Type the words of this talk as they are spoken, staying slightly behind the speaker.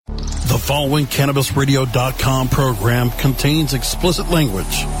following CannabisRadio.com program contains explicit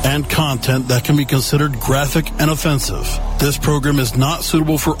language and content that can be considered graphic and offensive. This program is not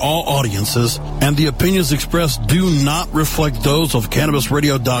suitable for all audiences, and the opinions expressed do not reflect those of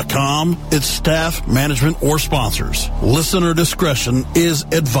CannabisRadio.com, its staff, management, or sponsors. Listener discretion is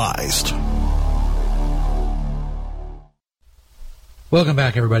advised. Welcome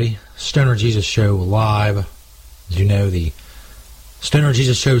back, everybody. Stoner Jesus Show live. As you know, the Stoner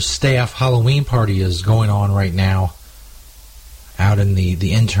Jesus Show staff Halloween party is going on right now out in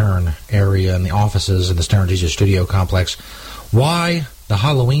the intern area in the offices in the Stoner Jesus Studio complex. Why the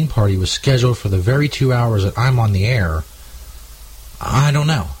Halloween party was scheduled for the very 2 hours that I'm on the air, I don't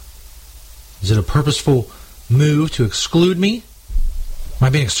know. Is it a purposeful move to exclude me? Am I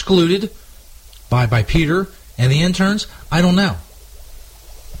being excluded by Peter and the interns? I don't know.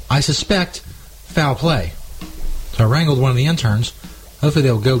 I suspect foul play. So I wrangled one of the interns. Hopefully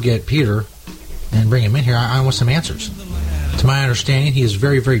they'll go get Peter and bring him in here. I want some answers. To my understanding, he is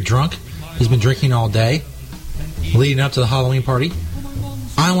very, very drunk. He's been drinking all day, leading up to the Halloween party.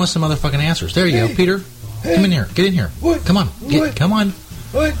 I want some motherfucking answers. There you go, Peter. Come in here. Get in here. What? Come on. Come on.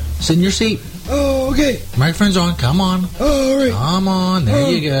 What? Sit in your seat. Oh, okay. Microphone's on. Come on. Oh, all right. Come on.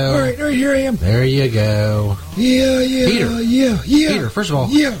 There you go. All right, here I am. There you go. Yeah. Peter. Yeah. Peter, first of all,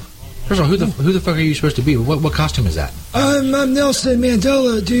 who the fuck are you supposed to be? What costume is that? I'm Nelson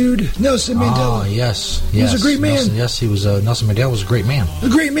Mandela, dude. Nelson Mandela. Oh, yes. He was a great man. Nelson Mandela was a great man. A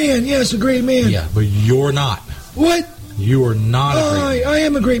great man, yes, a great man. Yeah, but you're not. What? You are not a great man. I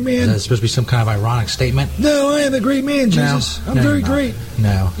am a great man. Is that supposed to be some kind of ironic statement? No, I am a great man, Jesus. I'm very great.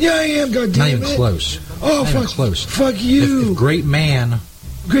 No. Yeah, I am, goddammit. Not even close. Oh, not fuck. even close. Fuck you. If great man...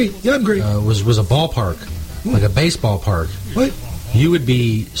 Great. Yeah, I'm great. Was a ballpark, like a baseball park. What? You would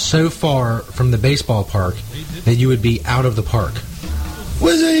be so far from the baseball park that you would be out of the park.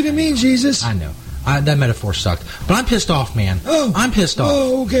 What does that even mean, Jesus? I know. That metaphor sucked. But I'm pissed off, man. Oh. I'm pissed off.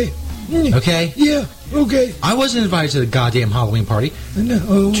 Oh, okay. Okay? Yeah, okay. I wasn't invited to the goddamn Halloween party.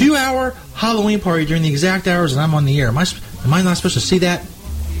 No. 2 hour Halloween party during the exact hours that I'm on the air. Am I not supposed to see that?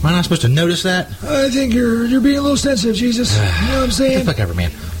 Am I not supposed to notice that? I think you're being a little sensitive, Jesus. You know what I'm saying? What the fuck ever,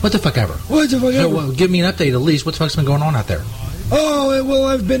 man. What the fuck ever. What the fuck ever? Well, give me an update at least. What the fuck's been going on out there? Oh, well,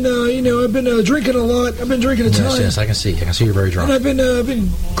 I've been, I've been drinking a lot. I've been drinking a ton. Yes, I can see. You're very drunk. And I've been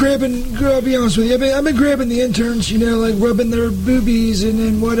grabbing. I'll be honest with you. I've been grabbing the interns. Like rubbing their boobies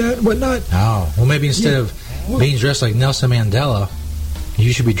and whatnot. Oh, well, maybe instead of being dressed like Nelson Mandela,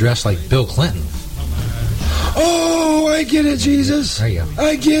 you should be dressed like Bill Clinton. Oh, I get it, Jesus. There you go.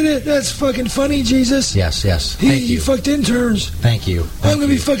 I get it. That's fucking funny, Jesus. Yes. Thank you. He fucked interns. Thank you. I'm gonna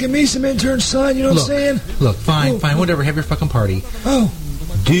be fucking me some interns, son. You know what I'm saying? Look, fine, whatever. Have your fucking party. Oh.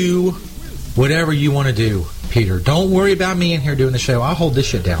 Do whatever you want to do, Peter. Don't worry about me in here doing the show. I'll hold this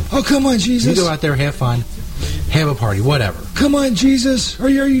shit down. Oh, come on, Jesus. You go out there, have fun, have a party, whatever. Come on, Jesus. Are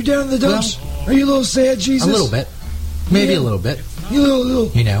you down in the dumps? Are you a little sad, Jesus? A little bit. Maybe a little bit. You little.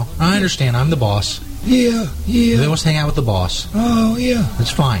 You know, I understand. I'm the boss. Yeah. They want to hang out with the boss. Oh, yeah.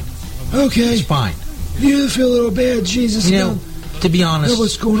 It's fine. Okay. It's fine. You feel a little bad, Jesus. You know, to be honest,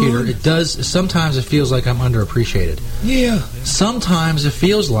 what's going Peter, on? it does. Sometimes it feels like I'm underappreciated. Yeah. Sometimes it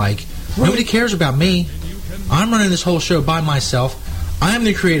feels like nobody cares about me. I'm running this whole show by myself. I'm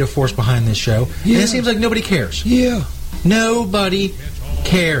the creative force behind this show. Yeah. And it seems like nobody cares. Yeah. Nobody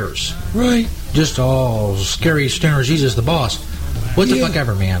cares. Right. Just all scary stoner Jesus the boss. What the fuck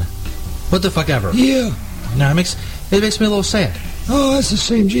ever, man. What the fuck ever. Yeah. No, it makes me a little sad. Oh, that's the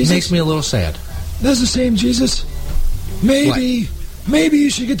same, Jesus. It makes me a little sad. That's the same, Jesus. Maybe you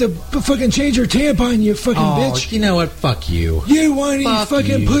should get the fucking change your tampon, you fucking bitch. You know what? Fuck you. You whiny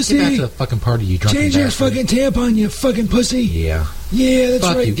fucking pussy. Get back to the fucking party, you drunken Change your fucking tampon, you fucking pussy. Yeah. Yeah, that's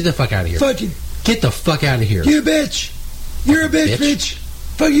fuck right. You. Get the fuck out of here. Fuck you. Get the fuck out of here. You bitch. You're a bitch.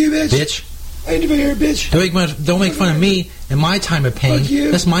 Fuck you, bitch. Bitch. I ain't you're a bitch. Don't make fun of me in my time of pain. Fuck you.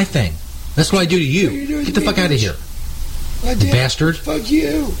 That's my thing. That's what I do to you. Get the fuck out of here. You bastard. Fuck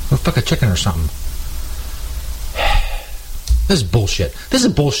you. Or fuck a chicken or something. This is bullshit. This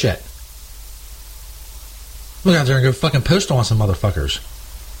is bullshit. Look out there and go fucking post on some motherfuckers.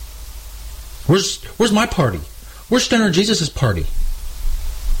 Where's my party? Where's Stoner Jesus' party?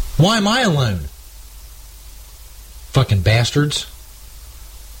 Why am I alone? Fucking bastards.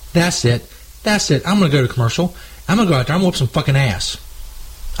 That's it. I'm gonna go to commercial. I'm gonna go out there. I'm gonna whoop some fucking ass.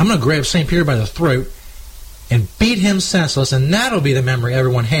 I'm gonna grab St. Peter by the throat and beat him senseless, and that'll be the memory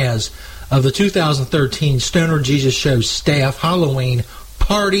everyone has of the 2013 Stoner Jesus Show staff Halloween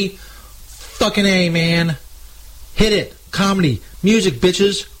party. Fucking A, man. Hit it. Comedy. Music,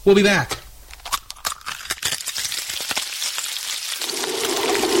 bitches. We'll be back.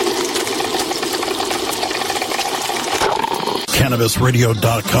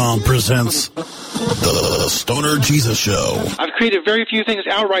 CannabisRadio.com presents The Stoner Jesus Show. I've created very few things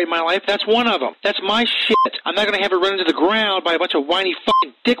outright in my life. That's one of them. That's my shit. I'm not going to have it run into the ground by a bunch of whiny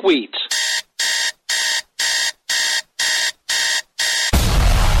fucking dickweeds.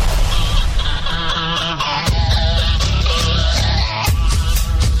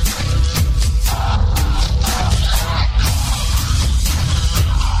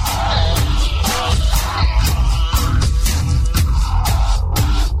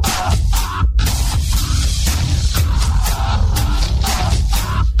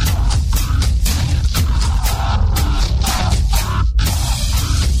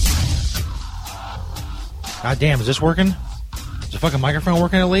 God damn, is this working? Is the fucking microphone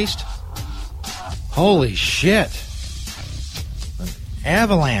working at least? Holy shit. An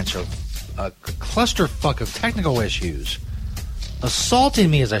avalanche of a clusterfuck of technical issues assaulting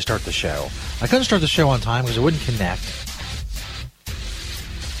me as I start the show. I couldn't start the show on time because it wouldn't connect.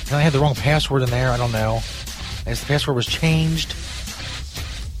 And I had the wrong password in there. I don't know. I guess the password was changed.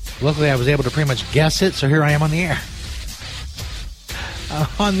 Luckily, I was able to pretty much guess it, so here I am on the air. I'm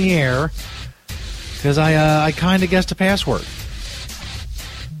on the air. Because I kind of guessed a password.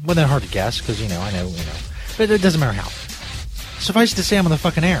 Wasn't that hard to guess, because, I know. But it doesn't matter how. Suffice it to say, I'm on the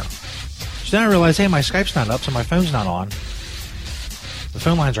fucking air. So then I realized, hey, my Skype's not up, so my phone's not on. The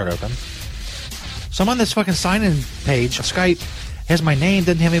phone lines aren't open. So I'm on this fucking sign-in page. Skype has my name,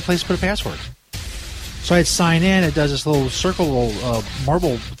 doesn't have any place to put a password. So I'd sign in, it does this little circle,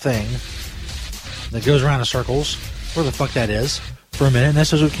 marble thing that goes around in circles, where the fuck that is, for a minute, and that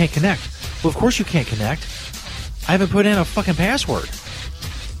says we can't connect. Well, of course you can't connect. I haven't put in a fucking password.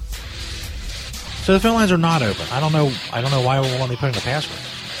 So the phone lines are not open. I don't know why it won't let me put in a password.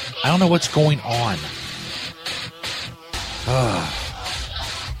 I don't know what's going on. I'm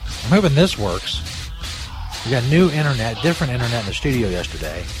hoping this works. We got new internet, different internet in the studio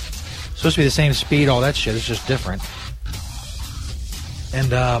yesterday. Supposed to be the same speed, all that shit. It's just different.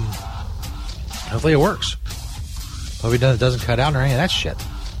 And hopefully it works. Hope it doesn't cut out or any of that shit.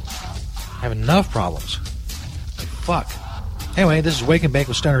 I have enough problems. Like, fuck. Anyway, this is Wake and Bake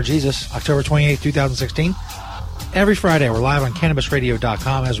with Stoner Jesus, October 28th, 2016. Every Friday, we're live on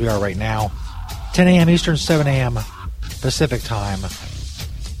CannabisRadio.com, as we are right now. 10 a.m. Eastern, 7 a.m. Pacific time.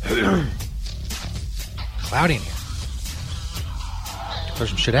 Cloudy in here. Clear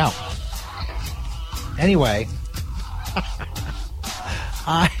some shit out. Anyway,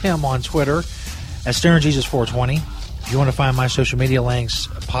 I am on Twitter at StonerJesus420. If you want to find my social media links,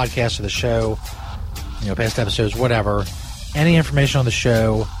 podcasts of the show, past episodes, whatever, any information on the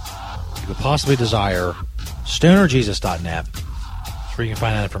show you could possibly desire, stonerjesus.net. That's where you can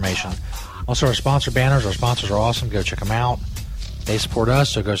find that information. Also, our sponsor banners. Our sponsors are awesome. Go check them out. They support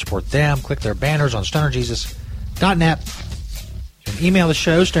us, so go support them. Click their banners on stonerjesus.net. You can email the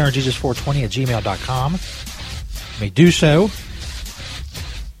show, stonerjesus420@gmail.com. You may do so.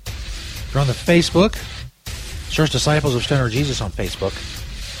 If you're on the Facebook, search Disciples of Stoner Jesus on Facebook.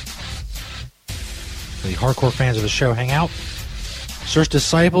 The hardcore fans of the show hang out. Search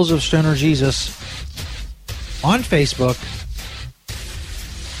Disciples of Stoner Jesus on Facebook.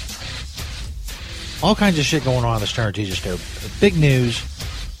 All kinds of shit going on in the Stoner Jesus show. Big news.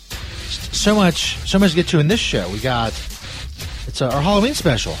 So much to get to in this show. It's our Halloween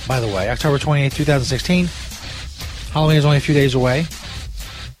special, by the way, October 28th, 2016. Halloween is only a few days away.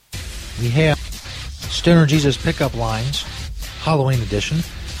 We have Stoner Jesus pickup lines, Halloween edition.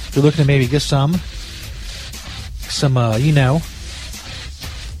 If you're looking to maybe get some sex,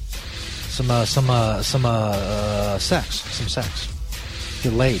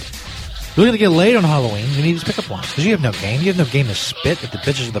 get laid. If you're looking to get laid on Halloween, you need these pickup lines, because you have no game. You have no game to spit at the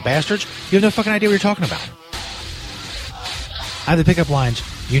bitches or the bastards. You have no fucking idea what you're talking about. I have the pickup lines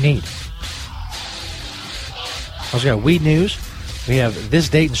you need. Also got weed news. We have this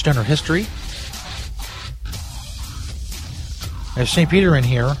date in Stoner history. I have St. Peter in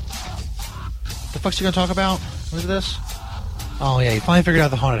here. What the fuck's he going to talk about? What is this? Oh, yeah, you finally figured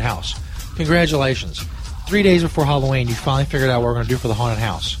out the haunted house. Congratulations. 3 days before Halloween, you finally figured out what we're going to do for the haunted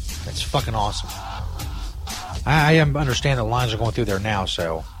house. That's fucking awesome. I understand the lines are going through there now,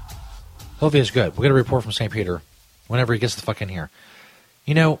 so hopefully it's good. We'll get a report from St. Peter whenever he gets the fuck in here.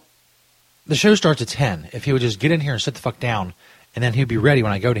 The show starts at 10. If he would just get in here and sit the fuck down, and then he'd be ready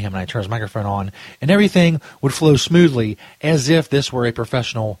when I go to him and I turn his microphone on, and everything would flow smoothly as if this were a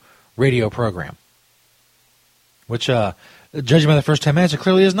professional radio program. Which, judging by the first 10 minutes, it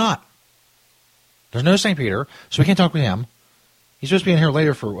clearly is not. There's no St. Peter, so we can't talk with him. He's supposed to be in here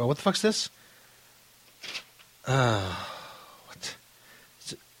later for, what the fuck's this? What?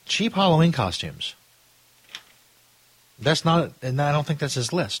 Cheap Halloween costumes. That's not, and I don't think that's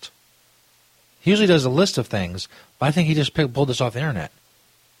his list. He usually does a list of things, but I think he just pulled this off the internet.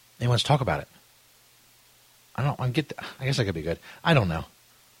 He wants to talk about it. I guess I could be good. I don't know.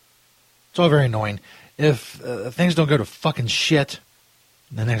 It's all very annoying. If things don't go to fucking shit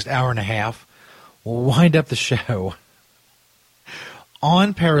in the next hour and a half, we'll wind up the show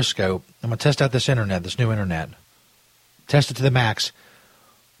on Periscope. I'm going to test out this new internet. Test it to the max.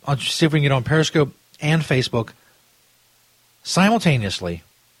 I'll see if we can get on Periscope and Facebook simultaneously,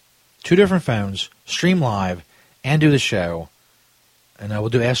 2 different phones, stream live, and do the show. And we'll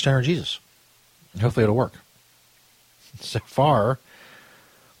do Ask Stoner Jesus. And hopefully it'll work. So far,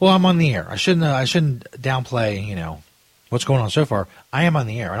 well, I'm on the air. I shouldn't downplay, what's going on so far. I am on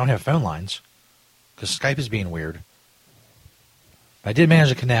the air. I don't have phone lines because Skype is being weird. I did manage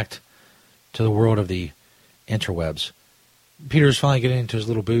to connect to the world of the interwebs. Peter's finally getting into his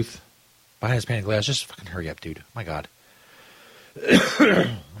little booth behind his painted glass. Just fucking hurry up, dude. My God.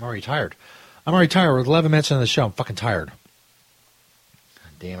 I'm already tired. We're 11 minutes into the show. I'm fucking tired.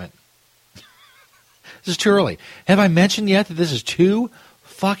 God damn it. This is too early. Have I mentioned yet that this is too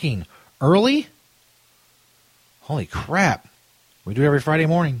fucking early? Holy crap. We do it every Friday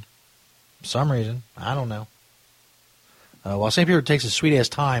morning. For some reason. I don't know. While St. Peter takes his sweet-ass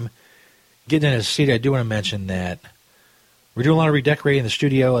time getting in his seat, I do want to mention that we're doing a lot of redecorating in the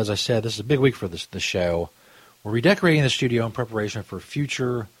studio. As I said, this is a big week for the show. We're redecorating the studio in preparation for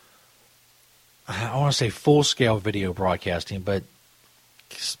future, I want to say full-scale video broadcasting, but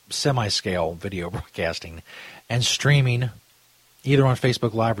semi-scale video broadcasting and streaming either on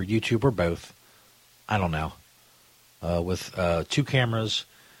Facebook Live or YouTube or both. I don't know. With 2 cameras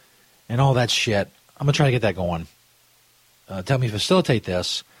and all that shit. I'm going to try to get that going. To help me facilitate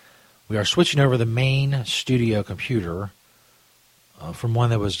this, we are switching over the main studio computer from one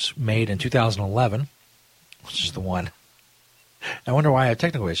that was made in 2011, which is the one. I wonder why I have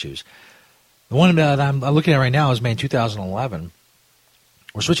technical issues. The one that I'm looking at right now is made in 2011.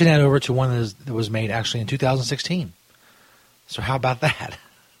 We're switching that over to one that was made actually in 2016. So how about that?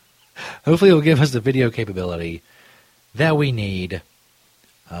 Hopefully it will give us the video capability that we need.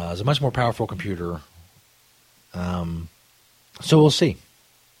 It's a much more powerful computer. So we'll see.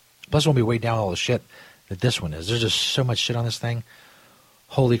 Plus, we'll be weighed down with all the shit that this one is. There's just so much shit on this thing.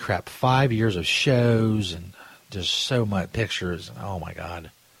 Holy crap. 5 years of shows and just so much pictures. Oh, my God.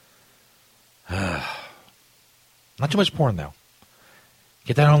 Not too much porn, though.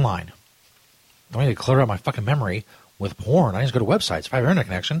 Get that online. Don't need to clutter up my fucking memory with porn. I just go to websites. If I have an internet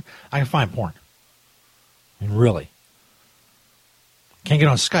connection, I can find porn. I mean, really. Can't get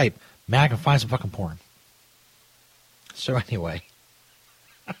on Skype. Man, I can find some fucking porn. So anyway,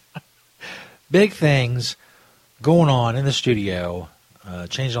 big things going on in the studio,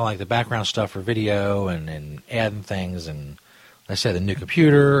 changing all like the background stuff for video and adding things, and like I said, the new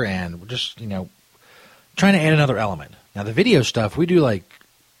computer, and we're just, trying to add another element. Now the video stuff, we do like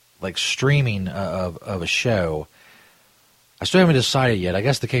streaming of a show. I still haven't decided yet. I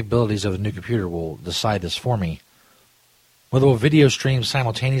guess the capabilities of the new computer will decide this for me. Whether we'll video stream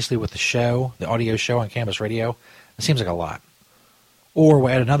simultaneously with the show, the audio show on Campus Radio, it seems like a lot. Or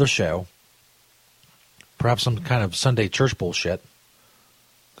we'll add another show, perhaps some kind of Sunday church bullshit,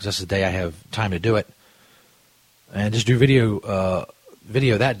 because that's the day I have time to do it, and just do video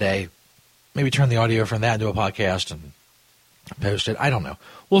that day. Maybe turn the audio from that into a podcast and post it. I don't know.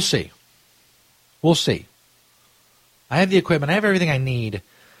 We'll see. I have the equipment. I have everything I need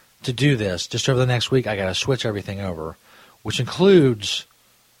to do this. Just over the next week, I got to switch everything over, which includes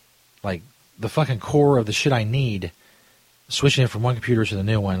like the fucking core of the shit I need, switching it from one computer to the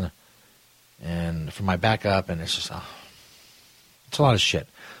new one, and from my backup, and it's just it's a lot of shit.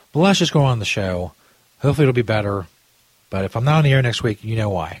 But let's just go on the show. Hopefully it'll be better. But if I'm not on the air next week, you know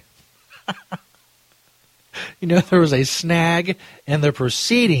why. There was a snag in the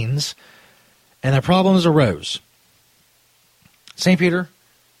proceedings, and the problems arose. St. Peter,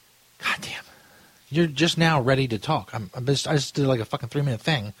 goddamn, you're just now ready to talk. I just did like a fucking 3-minute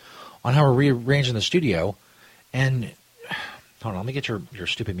thing on how we're rearranging the studio, and hold on, let me get your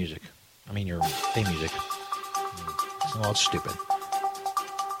stupid music. I mean your theme music. Well, it's stupid.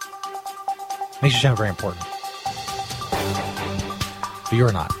 Makes you sound very important. But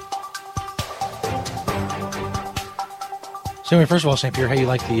you're not. So anyway, first of all, St. Pierre, how you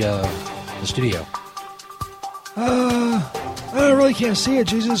like the studio? I really can't see it,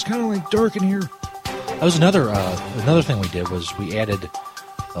 Jesus. It's kind of like dark in here. That was another thing we did was we added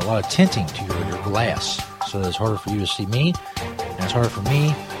a lot of tinting to your glass, so that it's harder for you to see me, and it's harder for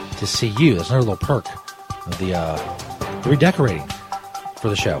me to see you. That's another little perk of the redecorating for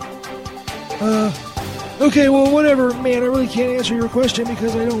the show. Okay, well, whatever, man. I really can't answer your question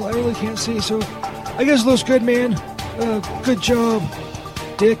because I really can't see. So, I guess it looks good, man. Good job,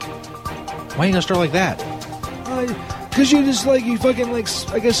 Dick. Why you gonna start like that? Because you just, like, you fucking, like,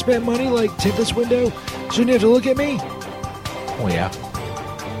 I guess spent money, like, tint this window, so you didn't have to look at me? Oh, yeah.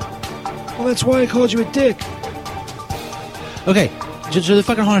 Well, that's why I called you a dick. Okay, so the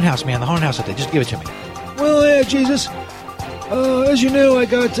fucking haunted house, man. The haunted house update. Just give it to me. Well, yeah, Jesus. As you know, I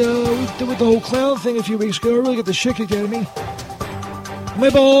got, with the whole clown thing a few weeks ago, I really got the shit kicked out of me. My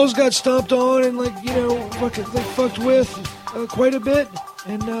balls got stomped on and, like, you know, fucking, like, fucked with quite a bit.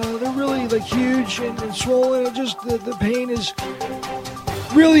 And they're really, like, huge and swollen. And just, the pain is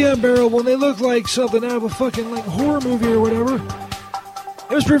really unbearable. And they look like something out of a fucking, like, horror movie or whatever.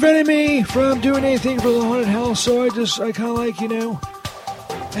 It was preventing me from doing anything for the haunted house. So I kind of, like, you know,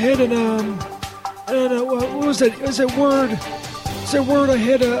 I had an, I don't know, what was that? It was that word. It's that word I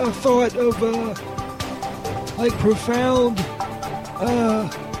had a thought of, like, profound,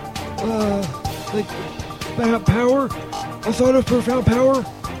 like, power. A thought of profound power.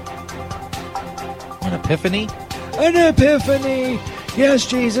 An epiphany? An epiphany! Yes,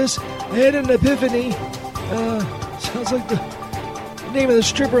 Jesus. I had an epiphany. Sounds like the name of the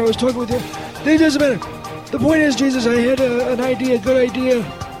stripper I was talking with you. It doesn't matter. The point is, Jesus, I had an idea, a good idea.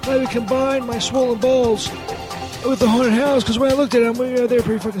 I would combine my swollen balls with the haunted house, because when I looked at them, they were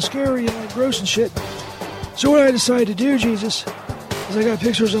pretty fucking scary and gross and shit. So what I decided to do, Jesus, is I got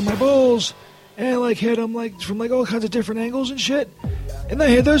pictures of my balls, and I, like, had them, like, from, like, all kinds of different angles and shit. And I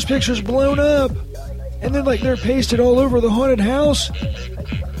had those pictures blown up. And then, like, they're pasted all over the haunted house.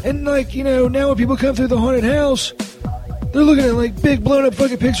 And, like, you know, now when people come through the haunted house, they're looking at, like, big blown up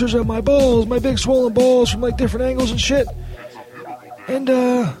fucking pictures of my balls, my big swollen balls from, like, different angles and shit. And,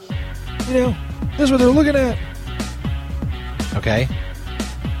 you know, that's what they're looking at. Okay.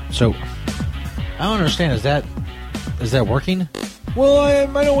 So, I don't understand. Is that working? Well, I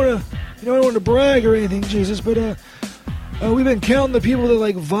don't want to, you know, I don't want to brag or anything, Jesus, but, we've been counting the people that,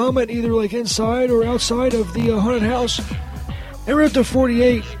 like, vomit either, like, inside or outside of the haunted house, and we're up to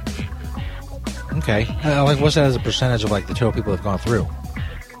 48. Okay. Like, what's that as a percentage of, like, the total people that have gone through?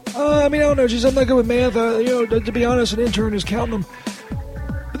 I mean, I don't know, Jesus, I'm not good with math. You know, to be honest, an intern is counting them.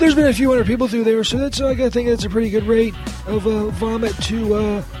 But there's been a few hundred people through there, so that's, I think that's a pretty good rate of vomit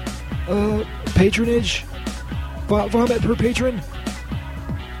to patronage. Vomit per patron.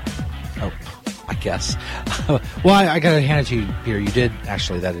 Oh, I guess. Well, I got to hand it to you, Peter. You did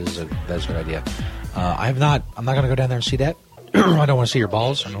actually. That is a good idea. I'm not going to go down there and see that. I don't want to see your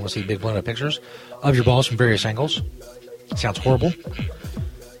balls. I don't want to see big blown up pictures of your balls from various angles. It sounds horrible.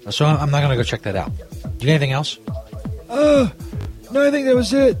 So I'm not going to go check that out. Do you need anything else? No, I think that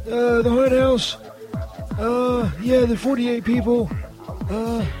was it. The haunted house. Yeah, the 48 people.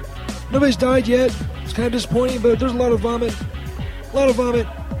 Nobody's died yet. It's kind of disappointing, but there's a lot of vomit. A lot of vomit.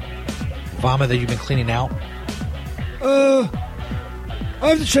 Vomit that you've been cleaning out? I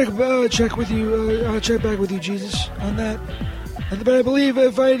have to check with you. I'll check back with you, Jesus, on that. But I believe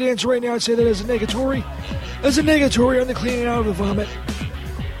if I had to answer right now, I'd say that as a negatory. As a negatory on the cleaning out of the vomit.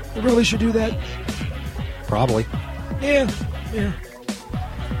 I probably should do that. Probably. Yeah.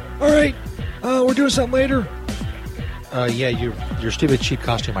 All right. We're doing something later. Yeah, your stupid cheap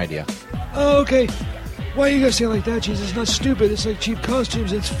costume idea. Oh, okay. Why you guys say it like that, Jesus? It's not stupid. It's like cheap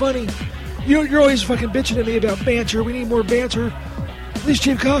costumes. It's funny. You're always fucking bitching at me about banter. We need more banter. These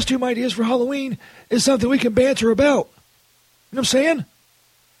cheap costume ideas for Halloween is something we can banter about. You know what I'm saying?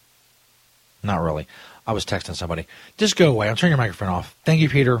 Not really. I was texting somebody. Just go away. I'll turn your microphone off. Thank you,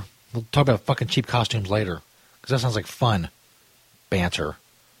 Peter. We'll talk about fucking cheap costumes later. Because that sounds like fun. Banter.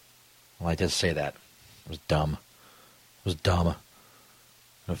 Well, I did say that. It was dumb. In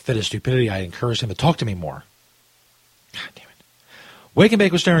a fit of stupidity, I encouraged him to talk to me more. God damn it. Wake and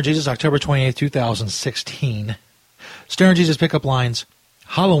Bake with Stoner Jesus, October 28th, 2016. Stoner Jesus Pickup Lines,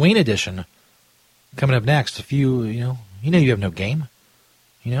 Halloween edition. Coming up next. If you have no game.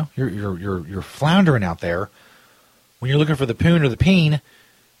 You know, you're floundering out there. When you're looking for the poon or the peen,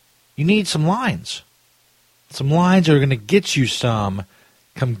 you need some lines. Some lines are going to get you some.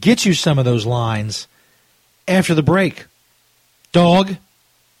 Come get you some of those lines after the break. Dog.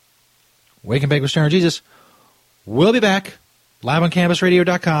 Wake and Bake with Stoner Jesus. We'll be back. Live on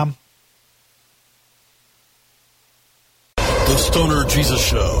CannabisRadio.com. The Stoner Jesus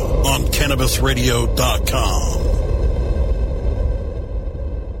Show on CannabisRadio.com.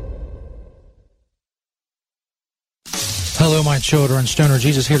 Hello, my children. Stoner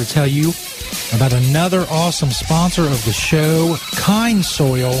Jesus here to tell you about another awesome sponsor of the show, Kind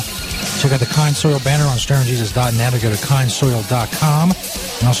Soil. Check out the Kind Soil banner on stonerjesus.net or go to kindsoil.com.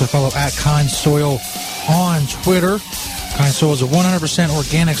 And also follow at Kind Soil on Twitter. Kind Soil is a 100%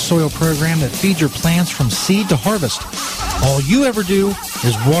 organic soil program that feeds your plants from seed to harvest. All you ever do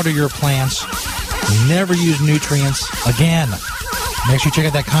is water your plants. Never use nutrients again. Make sure you check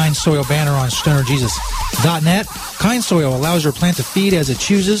out that Kind Soil banner on stonerjesus.net. Kind Soil allows your plant to feed as it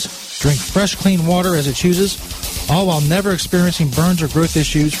chooses, drink fresh, clean water as it chooses, all while never experiencing burns or growth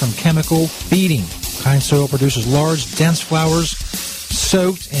issues from chemical feeding. Kind Soil produces large, dense flowers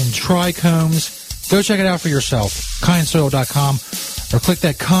soaked in trichomes. Go check it out for yourself, kindsoil.com, or click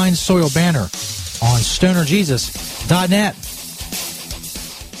that Kind Soil banner on stonerjesus.net.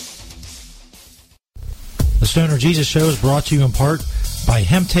 The Stoner Jesus Show is brought to you in part by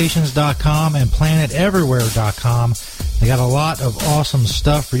Hemptations.com and PlanetEverywhere.com. They got a lot of awesome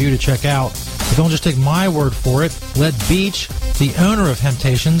stuff for you to check out. But don't just take my word for it. Let Beach, the owner of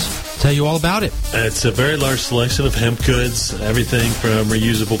Hemptations, tell you all about it. It's a very large selection of hemp goods, everything from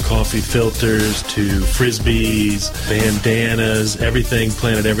reusable coffee filters to frisbees, bandanas, everything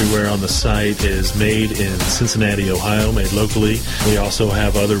Planet Everywhere on the site is made in Cincinnati, Ohio, made locally. We also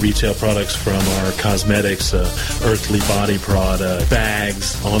have other retail products from our cosmetics, Earthly Body product,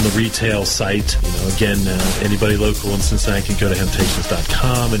 bags on the retail site. Again, anybody local in Cincinnati can go to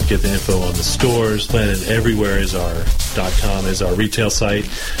Hemptations.com and get the info on the stores. Planet Everywhere is our .com is our retail site.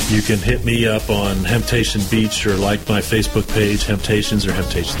 You can hit me up on Hemptation Beach or like my Facebook page, Hemptations or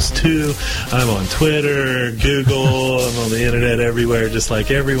Hemptations 2. I'm on Twitter, Google, I'm on the internet everywhere, just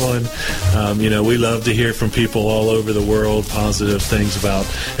like everyone. We love to hear from people all over the world, positive things about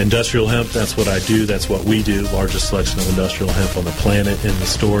industrial hemp. That's what I do. That's what we do. Largest selection of industrial hemp on the planet in the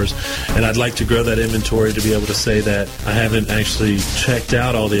stores. And I'd like to grow that inventory to be able to say that I haven't actually checked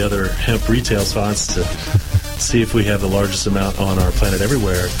out all the other hemp retail spots to see if we have the largest amount on our Planet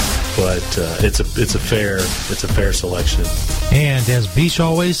Everywhere, but it's a fair selection. And as Beach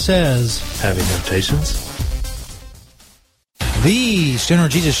always says, having Hemptations. The Stoner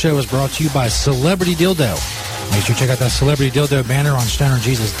Jesus Show is brought to you by Celebrity Dildo. Make sure you check out that Celebrity Dildo banner on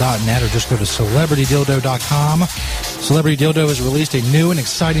stonerjesus.net or just go to celebritydildo.com. Celebrity Dildo has released a new and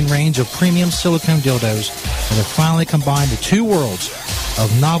exciting range of premium silicone dildos that have finally combined the two worlds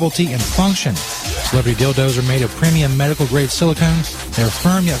of novelty and function. Celebrity Dildos are made of premium medical-grade silicone. They're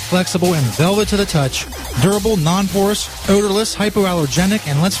firm yet flexible and velvet to the touch, durable, non-porous, odorless, hypoallergenic,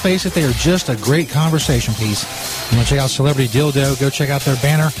 and let's face it, they are just a great conversation piece. You want to check out Celebrity Dildo, go check out their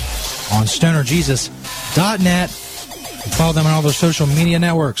banner on stonerjesus.net. Follow them on all their social media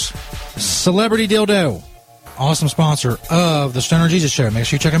networks. Celebrity Dildo, awesome sponsor of the Stoner Jesus Show. Make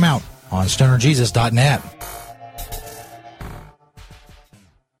sure you check them out on stonerjesus.net.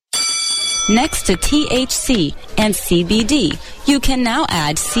 Next to THC and CBD, you can now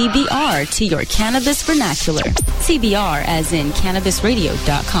add CBR to your cannabis vernacular. CBR as in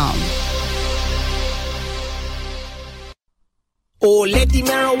CannabisRadio.com. Oh, let the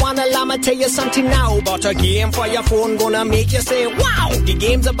marijuana llama tell you something now about a game for your phone gonna make you say, wow! The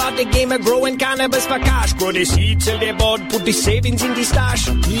game's about the game of growing cannabis for cash. Grow the seeds till they bud, put the savings in the stash.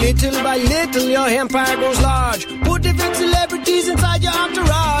 Little by little, your empire grows large. Put different celebrities inside your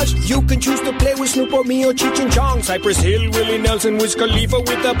entourage. You can choose to play with Snoop or me or Cheech and Chong, Cypress Hill, Willie Nelson, Wiz Khalifa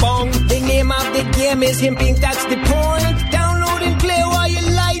with a bong. The name of the game is Hemp Inc., that's the point. Download and play while you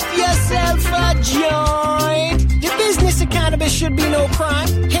light yourself a joint. The business of cannabis should be no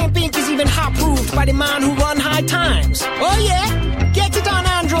crime. Hemp Inc. is even hot-proofed by the man who run High Times. Oh yeah? Get it on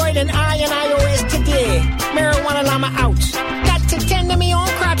Android and iOS today. Marijuana Llama out. Got to tend to me own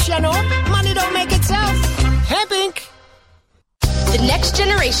crops, you know. Money don't make itself. Hemp Inc. The next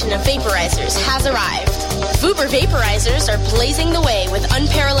generation of vaporizers has arrived. Vuber vaporizers are blazing the way with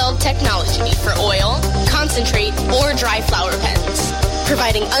unparalleled technology for oil, concentrate, or dry flower pens.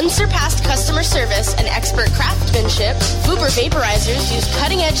 Providing unsurpassed customer service and expert craftsmanship, Vuber vaporizers use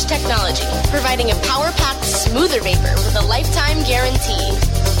cutting-edge technology, providing a power-packed, smoother vapor with a lifetime guarantee.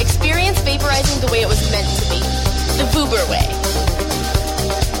 Experience vaporizing the way it was meant to be. The Vuber way.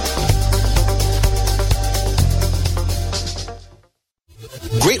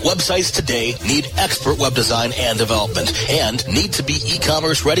 Great websites today need expert web design and development and need to be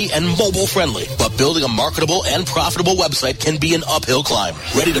e-commerce ready and mobile friendly. But building a marketable and profitable website can be an uphill climb.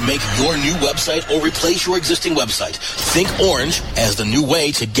 Ready to make your new website or replace your existing website? Think Orange as the new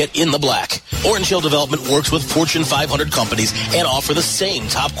way to get in the black. Orange Hill Development works with Fortune 500 companies and offer the same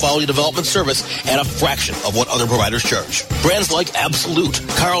top quality development service at a fraction of what other providers charge. Brands like Absolute,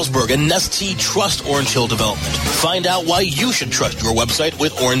 Carlsberg, and Nestea trust Orange Hill Development. Find out why you should trust your website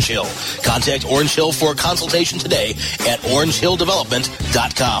with Orange Hill. Contact Orange Hill for a consultation today at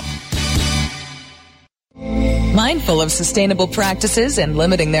orangehilldevelopment.com. Mindful of sustainable practices and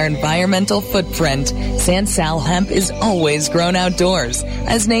limiting their environmental footprint, Sansal hemp is always grown outdoors,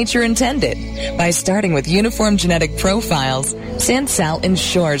 as nature intended. By starting with uniform genetic profiles, Sansal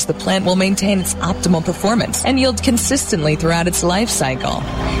ensures the plant will maintain its optimal performance and yield consistently throughout its life cycle.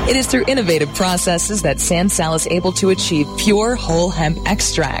 It is through innovative processes that Sansal is able to achieve pure whole hemp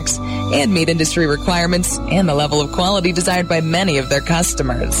extracts and meet industry requirements and the level of quality desired by many of their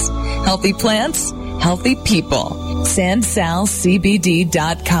customers. Healthy plants, healthy people.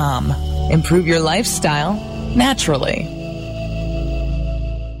 SansalCBD.com. Improve your lifestyle naturally.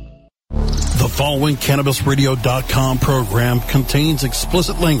 The following CannabisRadio.com program contains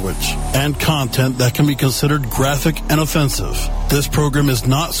explicit language and content that can be considered graphic and offensive. This program is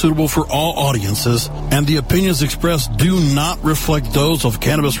not suitable for all audiences, and the opinions expressed do not reflect those of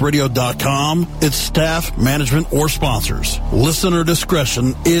CannabisRadio.com, its staff, management, or sponsors. Listener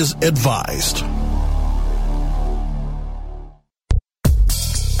discretion is advised.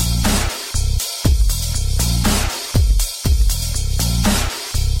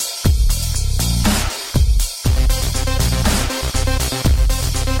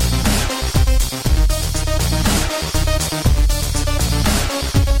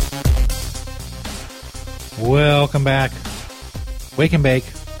 Welcome back. Wake and Bake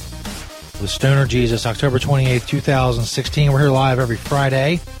with Stoner Jesus, October 28th, 2016. We're here live every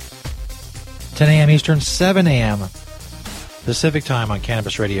Friday, 10 a.m. Eastern, 7 a.m. Pacific time on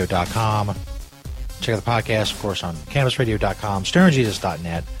CannabisRadio.com. Check out the podcast, of course, on CannabisRadio.com,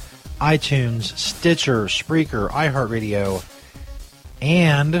 StonerJesus.net, iTunes, Stitcher, Spreaker, iHeartRadio,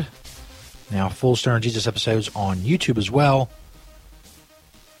 and now full Stoner Jesus episodes on YouTube as well.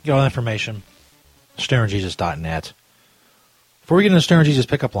 Get all that information. StonerJesus.net. Before we get into Stoner Jesus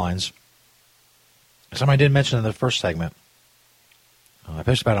pickup lines, something I did mention in the first segment, I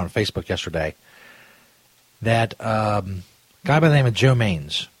posted about it on Facebook yesterday, that guy by the name of Joe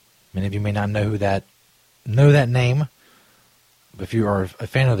Maines. Many of you may not know that name, but if you are a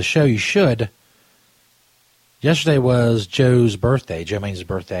fan of the show, you should. Yesterday was Joe's birthday, Joe Maines'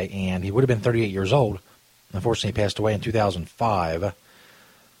 birthday, and he would have been 38 years old. Unfortunately, he passed away in 2005.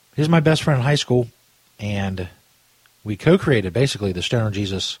 He was my best friend in high school, and we co-created basically the Stoner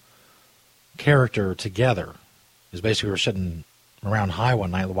Jesus character together. Because basically we were sitting around high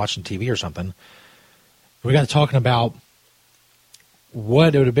one night watching TV or something. We got to talking about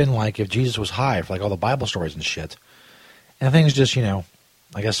what it would have been like if Jesus was high, for like all the Bible stories and shit. And things just, I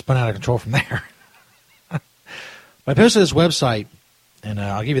guess spun out of control from there. I posted this website, and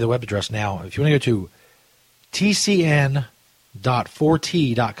I'll give you the web address now. If you want to go to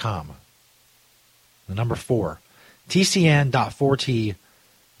tcn.4t.com. The number 4.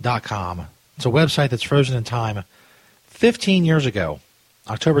 tcn.4t.com. It's a website that's frozen in time 15 years ago.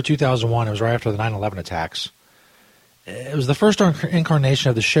 October 2001. It was right after the 9/11 attacks. It was the first incarnation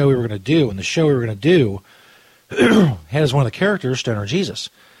of the show we were going to do, and the show we were going to do had as one of the characters Stoner Jesus.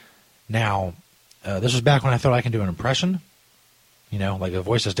 Now, this was back when I thought I can do an impression, like a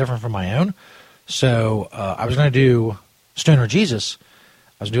voice that's different from my own. So I was going to do Stoner Jesus.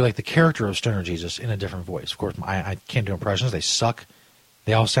 I was going to do like the character of Stoner Jesus in a different voice. Of course, I can't do impressions. They suck.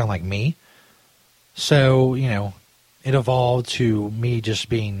 They all sound like me. So, it evolved to me just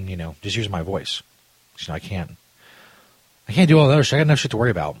being, just using my voice. I can't do all the other shit. I got no shit to worry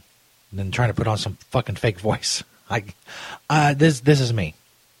about. And then trying to put on some fucking fake voice. This is me.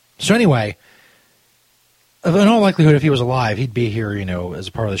 So anyway, in all likelihood, if he was alive, he'd be here, as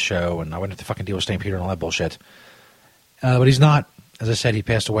a part of the show, and I wouldn't have to fucking deal with St. Peter and all that bullshit. But he's not. As I said, he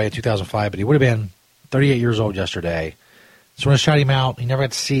passed away in 2005, but he would have been 38 years old yesterday. So when I shot him out, he never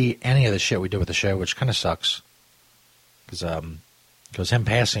got to see any of the shit we did with the show, which kind of sucks. Because him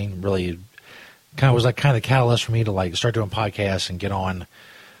passing really was the catalyst for me to start doing podcasts and get on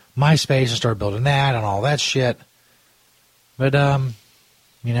MySpace and start building that and all that shit. But, R.I.P.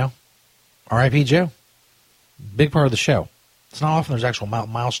 Joe. Big part of the show. It's not often there's actual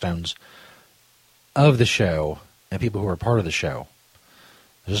milestones of the show and people who are part of the show.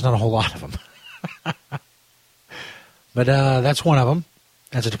 There's just not a whole lot of them. But that's one of them.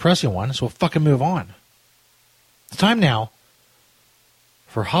 That's a depressing one, so we'll fucking move on. It's time now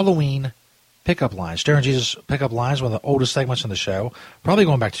for Halloween pickup lines. Stoner Jesus pickup lines, one of the oldest segments in the show, probably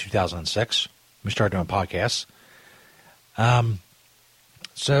going back to 2006. We started doing podcasts. It's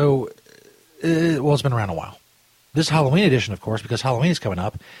been around a while. This Halloween edition, of course, because Halloween is coming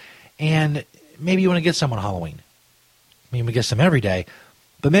up, and maybe you want to get some on Halloween. We get some every day,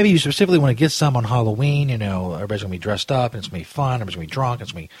 but maybe you specifically want to get some on Halloween. Everybody's going to be dressed up, and it's going to be fun. Everybody's going to be drunk.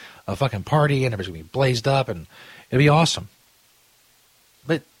 It's going to be a fucking party, and everybody's going to be blazed up, and it'll be awesome.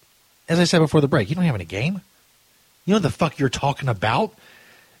 But as I said before the break, you don't have any game. You know what the fuck you're talking about?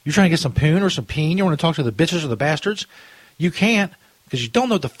 You're trying to get some poon or some peen? You want to talk to the bitches or the bastards? You can't, because you don't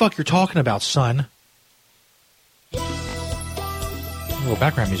know what the fuck you're talking about, son. A little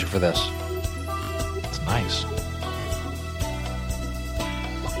background music for this. It's nice.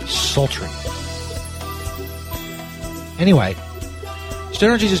 Sultry. Anyway,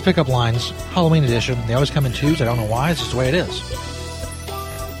 Stoner Jesus Pickup Lines, Halloween edition. They always come in twos. I don't know why. It's just the way it is.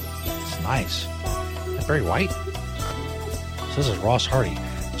 It's nice. It's very white. So this is Ross Hardy.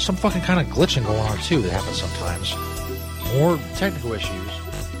 There's some fucking kind of glitching going on, too, that happens sometimes. More technical issues.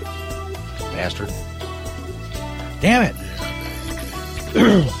 Bastard. Damn it.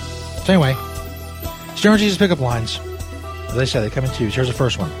 So anyway, Stoner Jesus Pickup Lines. As I said, they come in twos. Here's the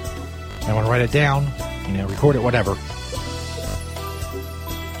first one. I want to write it down, record it, whatever.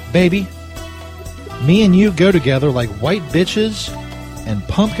 Baby, me and you go together like white bitches and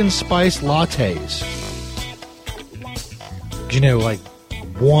pumpkin spice lattes. Like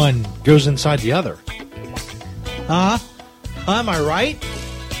one goes inside the other. Am I right?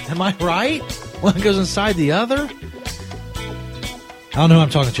 Am I right? One goes inside the other? I don't know who I'm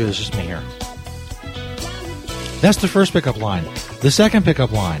talking to. It's just me here. That's the first pickup line. The second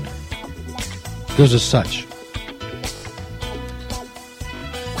pickup line goes as such.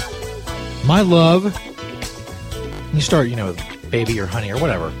 My love, you start, with baby or honey or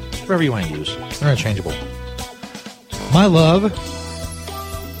whatever, whatever you want to use. They're interchangeable. My love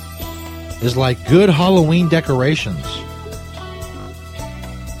is like good Halloween decorations.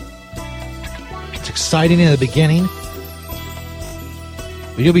 It's exciting in the beginning,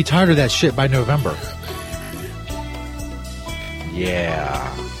 but you'll be tired of that shit by November. Yeah.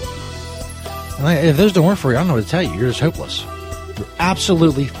 And if those don't work for you, I don't know what to tell you. You're just hopeless. You're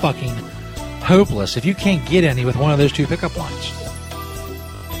absolutely fucking hopeless if you can't get any with one of those two pickup lines.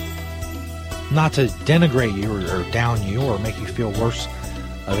 Not to denigrate you or down you or make you feel worse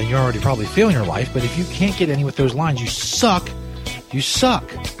than you already probably feel in your life, but if you can't get any with those lines, you suck. You suck.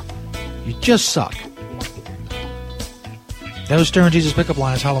 You just suck. That was Stoner Jesus Pickup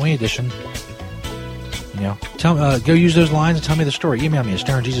Lines Halloween edition. Go use those lines and tell me the story. Email me at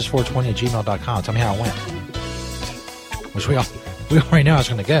stonerjesus420@gmail.com. Tell me how it went. Which we already know how it's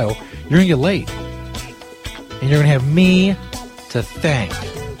going to go. You're going to get late. And you're going to have me to thank.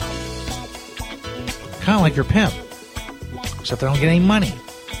 Kind of like your pimp. Except I don't get any money. I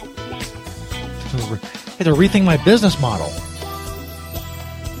had to rethink my business model.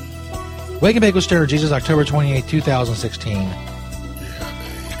 Wake and Bake with Stoner Jesus, October 28, 2016.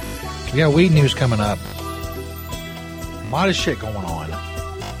 We got weed news coming up. A lot of shit going on.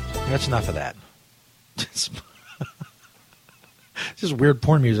 That's enough of that. It's just weird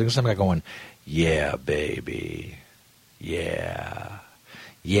porn music. Some guy going, yeah, baby. Yeah.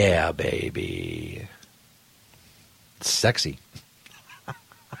 Yeah, baby. It's sexy.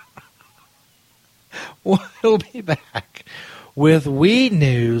 We'll be back with weed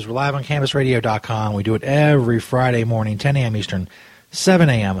news. We're live on CannabisRadio.com. We do it every Friday morning, 10 a.m. Eastern, 7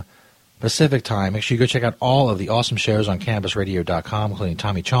 a.m. Pacific time. Make sure you go check out all of the awesome shows on CannabisRadio.com, including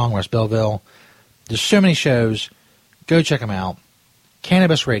Tommy Chong, West Belleville. There's so many shows. Go check them out.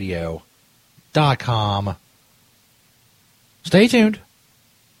 CannabisRadio.com. Stay tuned.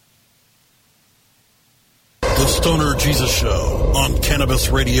 The Stoner Jesus Show on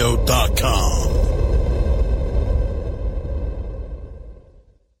CannabisRadio.com.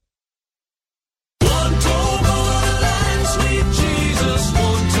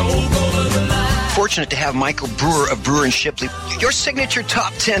 Fortunate to have Michael Brewer of Brewer and Shipley. Your signature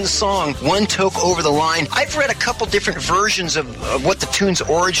top 10 song, One Toke Over the Line. I've read a couple different versions of what the tune's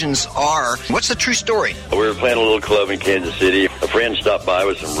origins are. What's the true story? We were playing a little club in Kansas City. A friend stopped by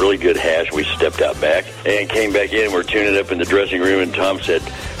with some really good hash. We stepped out back and came back in. We're tuning up in the dressing room, and Tom said,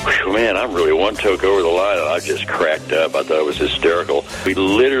 man, I'm really one toke over the line. And I just cracked up. I thought it was hysterical. We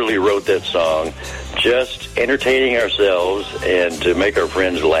literally wrote that song just entertaining ourselves and to make our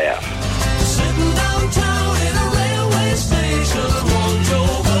friends laugh.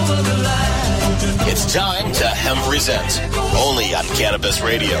 It's time to Hemp Presents, only on Cannabis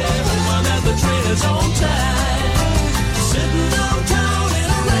Radio.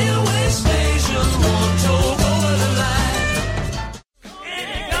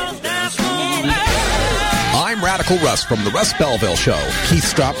 I'm Radical Russ from the Russ Belville Show. Keith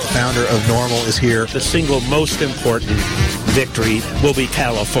Stropp, the founder of NORML, is here. The single most important victory will be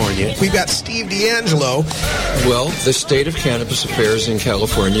California. We've got Steve D'Angelo. Well, the state of cannabis affairs in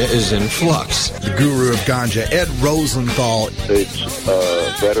California is in flux. The guru of ganja, Ed Rosenthal. It's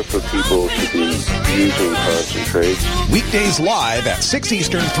better for people to be using concentrates. Weekdays live at 6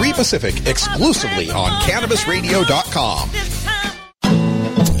 Eastern, 3 Pacific, exclusively on CannabisRadio.com.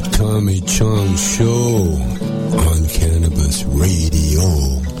 Tommy Chong Show on Cannabis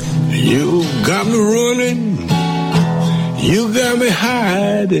Radio. You got me running. You got me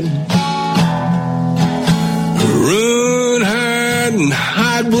hiding. Run, hide, and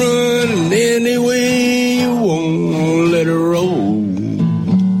hide, run any way you want. Let it roll.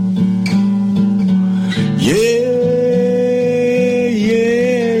 Yeah,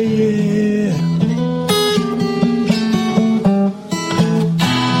 yeah, yeah.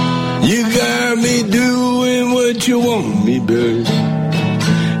 You got me doing what you want me, baby.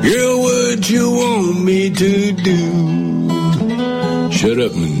 Girl, what you want me to do. Shut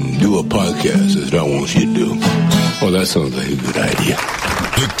up and do a podcast. That's what I want you to do. Oh, that sounds like a good idea.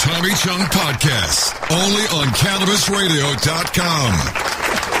 The Tommy Chong Podcast, only on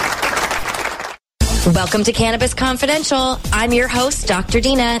CannabisRadio.com. Welcome to Cannabis Confidential. I'm your host, Dr.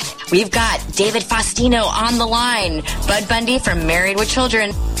 Dina. We've got David Faustino on the line, Bud Bundy from Married with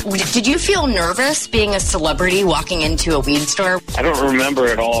Children. Did you feel nervous being a celebrity walking into a weed store? I don't remember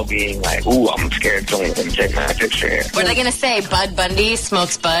at all being like, ooh, I'm scared someone's going to take my picture here. What are they going to say? Bud Bundy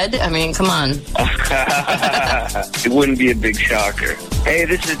smokes bud? I mean, come on. It wouldn't be a big shocker. Hey,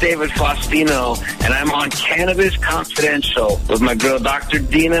 this is David Faustino, and I'm on Cannabis Confidential with my girl, Dr.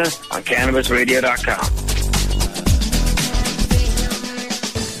 Dina, on CannabisRadio.com.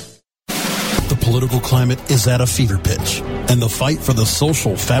 The political climate is at a fever pitch, and the fight for the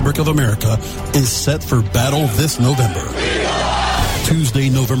social fabric of America is set for battle this November. Tuesday,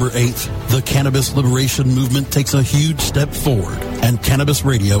 November 8th, the Cannabis Liberation Movement takes a huge step forward, and Cannabis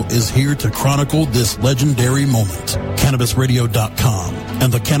Radio is here to chronicle this legendary moment. CannabisRadio.com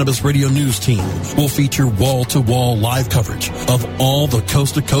and the Cannabis Radio News team will feature wall-to-wall live coverage of all the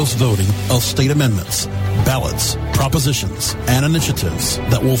coast-to-coast voting of state amendments, ballots, propositions, and initiatives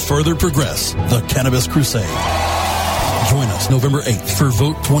that will further progress the Cannabis Crusade. Join us November 8th for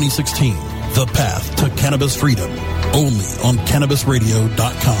Vote 2016, The Path to Cannabis Freedom, only on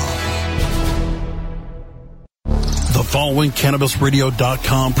CannabisRadio.com. The following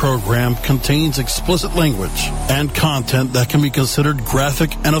CannabisRadio.com program contains explicit language and content that can be considered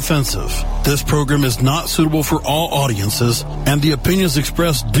graphic and offensive. This program is not suitable for all audiences, and the opinions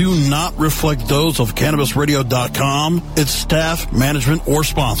expressed do not reflect those of CannabisRadio.com, its staff, management, or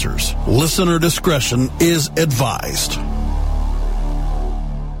sponsors. Listener discretion is advised.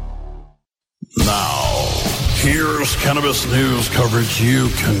 Now, here's cannabis news coverage you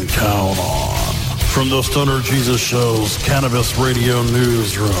can count on. From the Stoner Jesus Show's Cannabis Radio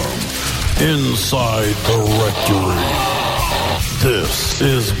Newsroom, inside the Rectory, this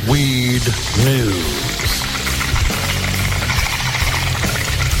is Weed News.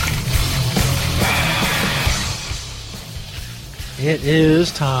 It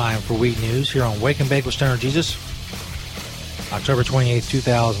is time for Weed News here on Wake and Bake with Stoner Jesus, October 28th,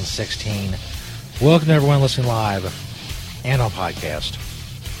 2016. Welcome to everyone listening live and on podcast.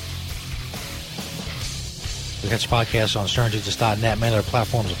 We got your podcast on stonerjesus.net, many other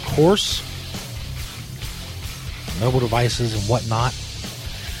platforms, of course, mobile devices and whatnot.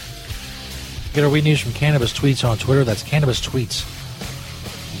 Get our Weed News from Cannabis Tweets on Twitter. That's Cannabis Tweets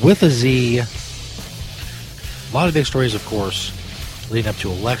with a Z. A lot of big stories, of course, leading up to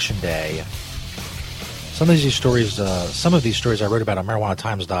Election Day. Some of these stories I wrote about on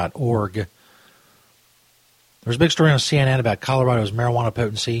marijuanatimes.org. There's a big story on CNN about Colorado's marijuana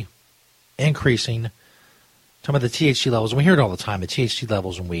potency increasing. Talking about the THC levels, and we hear it all the time, the THC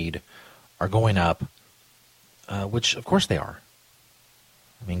levels in weed are going up, which, of course, they are.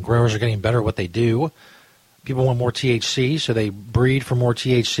 I mean, growers are getting better at what they do. People want more THC, so they breed for more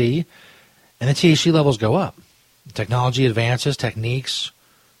THC, and the THC levels go up. Technology advances, techniques,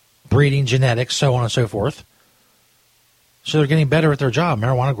 breeding, genetics, so on and so forth. So they're getting better at their job,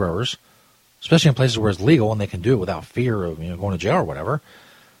 marijuana growers, especially in places where it's legal and they can do it without fear of going to jail or whatever.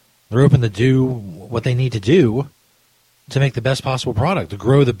 They're open to do what they need to do to make the best possible product, to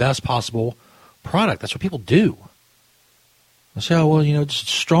grow the best possible product. That's what people do. They say, oh, well, it's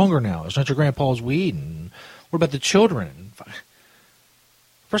stronger now. It's not your grandpa's weed. And what about the children?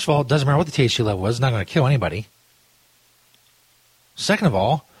 First of all, it doesn't matter what the THC level is. It's not going to kill anybody. Second of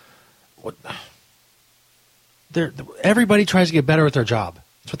all, everybody tries to get better at their job.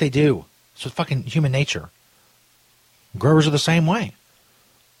 That's what they do. It's what fucking human nature. Growers are the same way.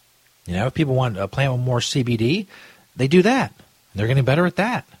 If people want a plant with more CBD, they do that. They're getting better at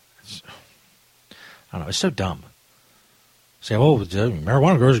that. I don't know. It's so dumb. Say, oh,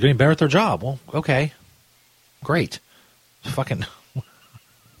 marijuana growers are getting better at their job. Well, okay. Great. Fucking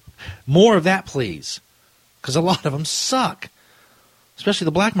more of that, please. Because a lot of them suck. Especially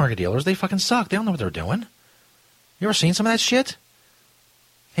the black market dealers. They fucking suck. They don't know what they're doing. You ever seen some of that shit?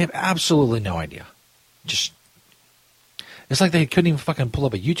 They have absolutely no idea. Just, it's like they couldn't even fucking pull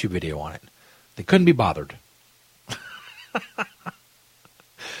up a YouTube video on it. They couldn't be bothered.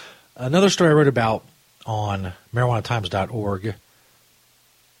 Another story I wrote about on marijuanatimes.org,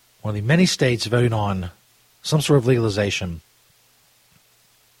 one of the many states voting on some sort of legalization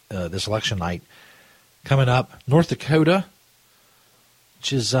this election night coming up. North Dakota,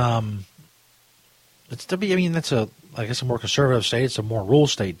 which is, it's to be, I mean, that's I guess a more conservative state. It's a more rural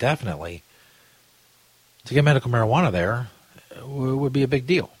state, definitely. To get medical marijuana there would be a big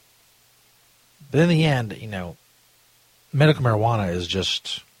deal. But in the end, you know, medical marijuana is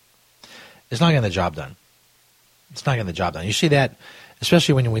just, it's not getting the job done. It's not getting the job done. You see that,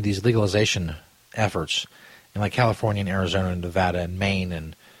 especially when you win these legalization efforts in like California and Arizona and Nevada and Maine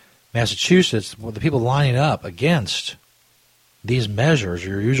and Massachusetts, well, the people lining up against these measures,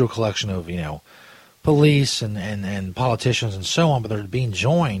 your usual collection of, you know, police and politicians and so on, but they're being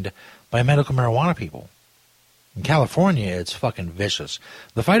joined by medical marijuana people. In California, it's fucking vicious.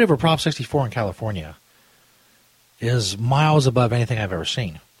 The fight over Prop 64 in California is miles above anything I've ever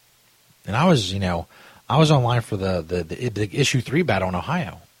seen. And I was online for the issue 3 battle in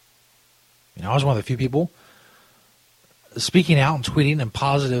Ohio. You know, I was one of the few people speaking out and tweeting in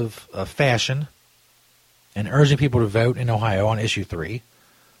positive fashion and urging people to vote in Ohio on issue 3.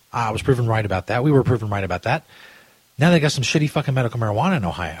 I was proven right about that. We were proven right about that. Now they got some shitty fucking medical marijuana in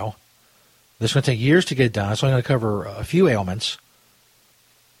Ohio. It's going to take years to get done. It's only going to cover a few ailments.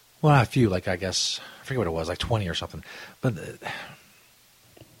 Well, not a few, like I guess, I forget what it was, like 20 or something. But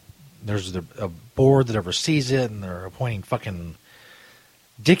there's a board that oversees it, and they're appointing fucking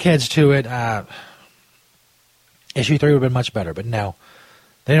dickheads to it. Issue 3 would have been much better, but no,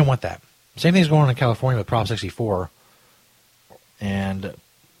 they didn't want that. Same thing's going on in California with Prop 64. And like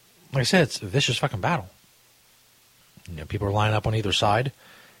I said, it's a vicious fucking battle. You know, people are lining up on either side.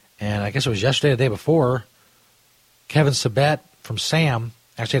 And I guess it was yesterday, the day before, Kevin Sabet from SAM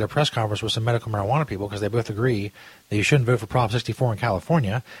actually had a press conference with some medical marijuana people because they both agree that you shouldn't vote for Prop 64 in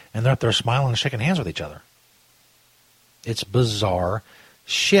California, and they're up there smiling and shaking hands with each other. It's bizarre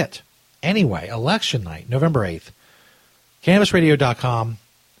shit. Anyway, election night, November 8th. CannabisRadio.com.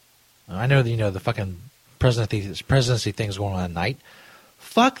 I know that, you know, the fucking presidency thing's going on at night.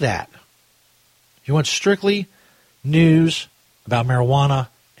 Fuck that. If you want strictly news about marijuana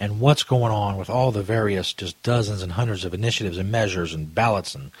and what's going on with all the various just dozens and hundreds of initiatives and measures and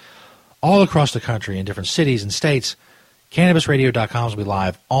ballots and all across the country in different cities and states, CannabisRadio.com will be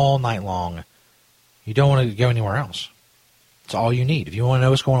live all night long. You don't want to go anywhere else. It's all you need. If you want to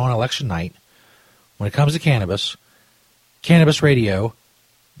know what's going on election night, when it comes to cannabis,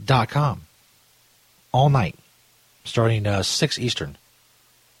 CannabisRadio.com. All night, starting 6 Eastern.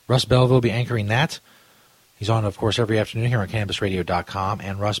 Russ Belville will be anchoring that. He's on, of course, every afternoon here on CannabisRadio.com,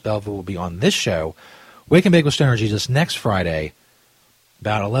 and Russ Belville will be on this show, Wake and Bake with Stoner Jesus, next Friday,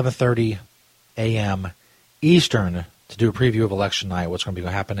 about 11:30 a.m. Eastern, to do a preview of election night, what's going to be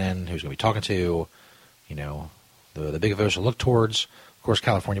happening, who's going to be talking to, you know, the big events to look towards. Of course,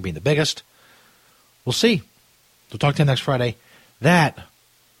 California being the biggest. We'll see. We'll talk to him next Friday. That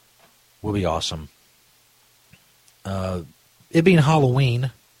will be awesome. It being Halloween,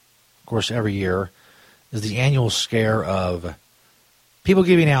 of course, every year, is the annual scare of people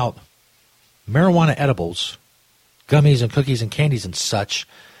giving out marijuana edibles, gummies and cookies and candies and such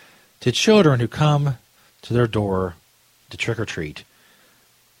to children who come to their door to trick-or-treat.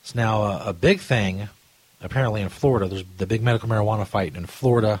 It's now a big thing, apparently in Florida. There's the big medical marijuana fight in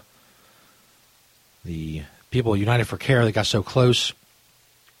Florida. The people United for Care, they got so close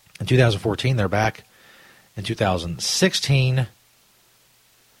in 2014, they're back in 2016.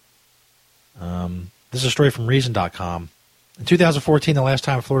 This is a story from Reason.com. In 2014, the last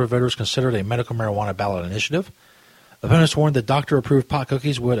time Florida voters considered a medical marijuana ballot initiative, opponents warned that doctor-approved pot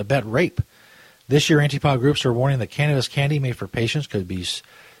cookies would abet rape. This year, anti-pot groups are warning that cannabis candy made for patients could be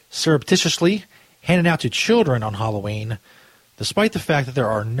surreptitiously handed out to children on Halloween, despite the fact that there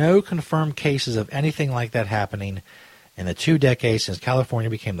are no confirmed cases of anything like that happening in the 2 decades since California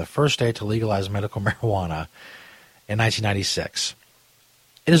became the first state to legalize medical marijuana in 1996.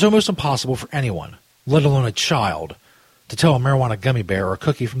 It is almost impossible for anyone, let alone a child, to tell a marijuana gummy bear or a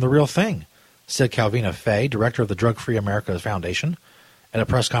cookie from the real thing, said Calvina Fay, director of the Drug Free America Foundation, at a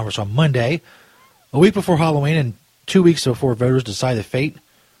press conference on Monday, a week before Halloween and 2 weeks before voters decide the fate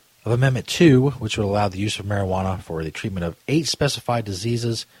of Amendment 2, which would allow the use of marijuana for the treatment of 8 specified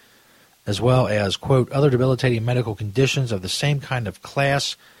diseases, as well as, quote, other debilitating medical conditions of the same kind of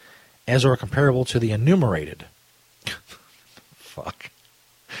class as are comparable to the enumerated. Fuck.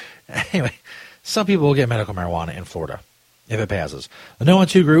 Anyway, some people will get medical marijuana in Florida if it passes. The No on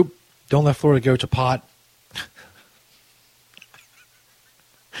 2 group, don't let Florida go to pot.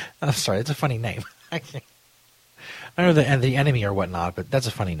 I'm sorry, it's a funny name. I know the enemy or whatnot, but that's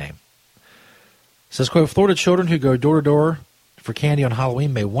a funny name. It says, quote, Florida children who go door to door for candy on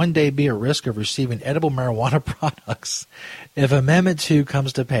Halloween may one day be at risk of receiving edible marijuana products if Amendment 2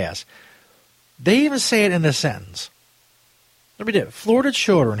 comes to pass. They even say it in the sentence. Let me do it. Florida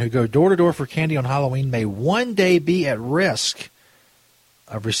children who go door to door for candy on Halloween may one day be at risk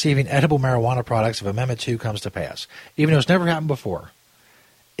of receiving edible marijuana products if Amendment 2 comes to pass. Even though it's never happened before.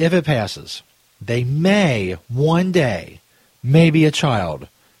 If it passes, they may one day, maybe a child,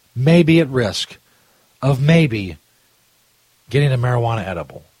 may be at risk of maybe getting a marijuana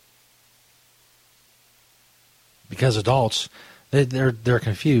edible. Because adults, they're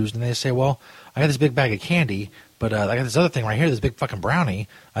confused, and they say, well, I got this big bag of candy, but I got this other thing right here, this big fucking brownie.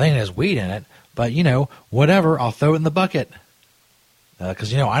 I think it has weed in it, but, whatever, I'll throw it in the bucket.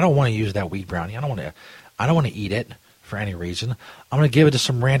 Because, I don't want to use that weed brownie. I don't want to eat it for any reason. I'm going to give it to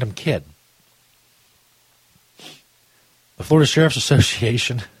some random kid. The Florida Sheriff's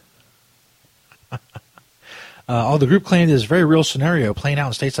Association. The group claimed this very real scenario playing out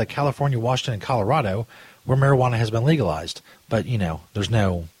in states like California, Washington, and Colorado, where marijuana has been legalized. But, there's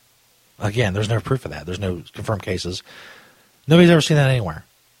no proof of that. There's no confirmed cases. Nobody's ever seen that anywhere.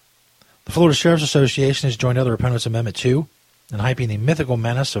 The Florida Sheriff's Association has joined other opponents of Amendment 2 in hyping the mythical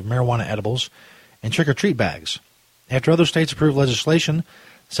menace of marijuana edibles and trick-or-treat bags. After other states approved legislation,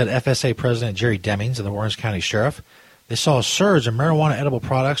 said FSA President Jerry Demings and the Orange County Sheriff, they saw a surge in marijuana edible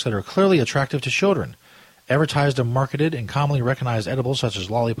products that are clearly attractive to children. Advertised and marketed and commonly recognized edibles such as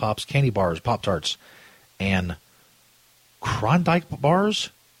lollipops, candy bars, Pop-Tarts, and Klondike bars?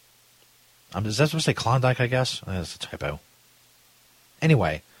 Is that supposed to say Klondike, I guess? That's a typo.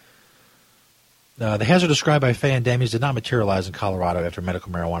 Anyway, the hazard described by Fay and Demings did not materialize in Colorado after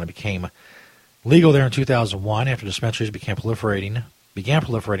medical marijuana became legal there in 2001, after dispensaries began proliferating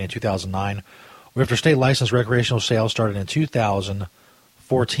in 2009, or after state-licensed recreational sales started in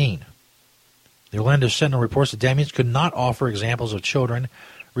 2014. The Orlando Sentinel reports that Demings could not offer examples of children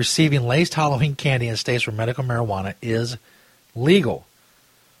receiving laced Halloween candy in states where medical marijuana is legal.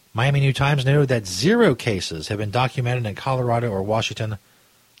 Miami New Times noted that 0 cases have been documented in Colorado or Washington,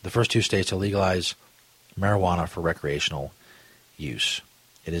 the first 2 states to legalize marijuana for recreational use.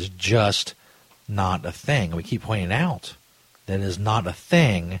 It is just not a thing. We keep pointing out that it is not a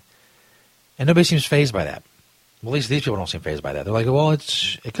thing, and nobody seems fazed by that. Well, at least these people don't seem fazed by that. They're like, well,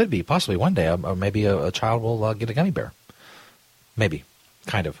 it could be, possibly one day, maybe a child will get a gummy bear. Maybe.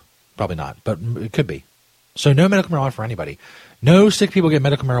 Kind of. Probably not, but it could be. So no medical marijuana for anybody. No sick people get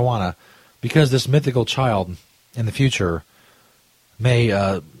medical marijuana because this mythical child in the future may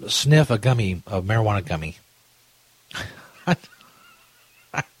sniff a marijuana gummy.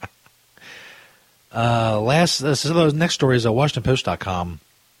 The next story is WashingtonPost.com.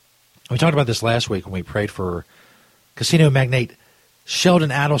 We talked about this last week when we prayed for casino magnate Sheldon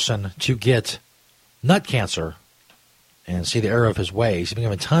Adelson to get nut cancer and see the error of his ways. He's been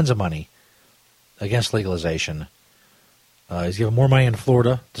given tons of money against legalization. He's given more money in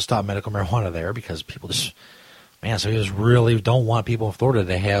Florida to stop medical marijuana there because people so he just really don't want people in Florida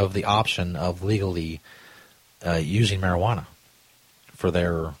to have the option of legally using marijuana for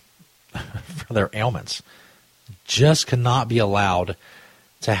their ailments. Just cannot be allowed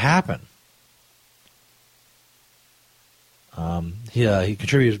to happen. He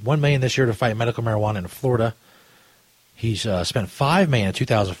contributed $1 million this year to fight medical marijuana in Florida. He's spent $5 million in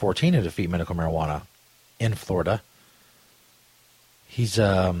 2014 to defeat medical marijuana in Florida. He's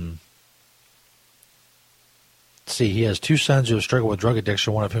he has 2 sons who have struggled with drug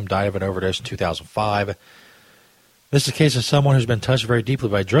addiction, one of whom died of an overdose in 2005. This is a case of someone who's been touched very deeply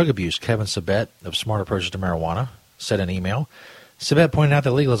by drug abuse. Kevin Sabet of Smart Approaches to Marijuana said in an email. Sabet pointed out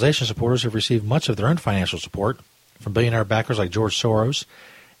that legalization supporters have received much of their own financial support from billionaire backers like George Soros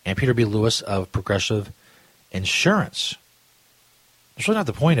and Peter B. Lewis of Progressive Insurance. It's really not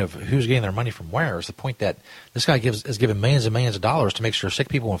the point of who's getting their money from where. It's the point that this guy is given millions and millions of dollars to make sure sick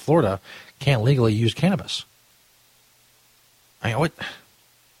people in Florida can't legally use cannabis. It's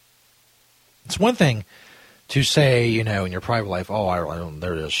one thing to say, in your private life,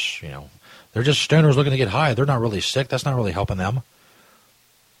 they're just stoners looking to get high. They're not really sick. That's not really helping them.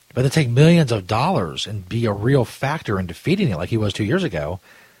 But to take millions of dollars and be a real factor in defeating it like he was 2 years ago,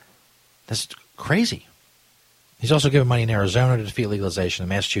 that's crazy. He's also given money in Arizona to defeat legalization in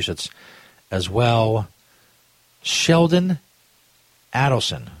Massachusetts as well. Sheldon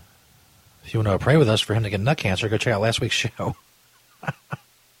Adelson. If you want to pray with us for him to get nut cancer, go check out last week's show.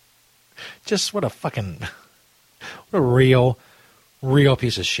 Just what a real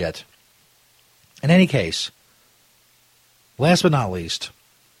piece of shit. In any case, last but not least,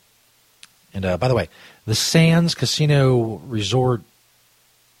 and by the way, the Sands Casino Resort,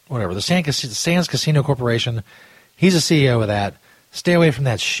 whatever, the Sands Casino Corporation, he's the CEO of that. Stay away from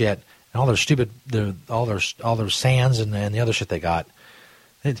that shit and all their stupid, all their sands and the other shit they got.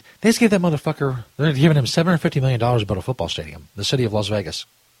 They just gave that motherfucker, they're giving him $750 million to build a football stadium, the city of Las Vegas.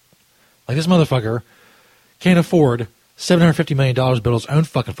 Like, this motherfucker can't afford $750 million to build his own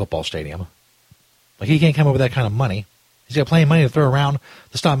fucking football stadium. Like, he can't come up with that kind of money. He's got plenty of money to throw around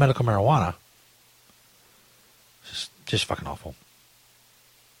to stop medical marijuana. Just fucking awful.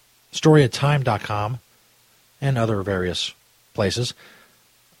 Story at time.com and other various places.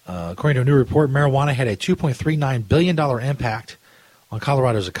 According to a new report, marijuana had a $2.39 billion impact on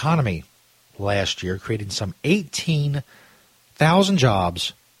Colorado's economy last year, creating some 18,000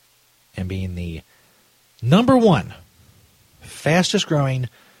 jobs and being the number one fastest growing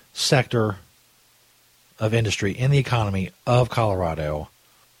sector of industry in the economy of Colorado.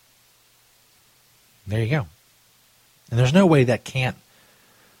 There you go. And there's no way that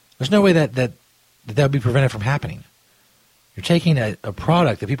would be prevented from happening. You're taking a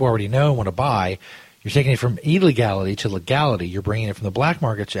product that people already know and want to buy. You're taking it from illegality to legality. You're bringing it from the black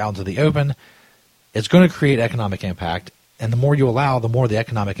market out into the open. It's going to create economic impact. And the more you allow, the more the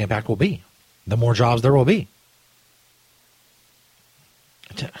economic impact will be. The more jobs there will be.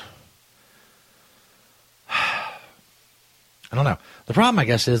 I don't know. The problem, I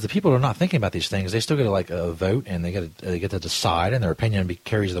guess, is the people are not thinking about these things. They still get to vote, and they get to decide, and their opinion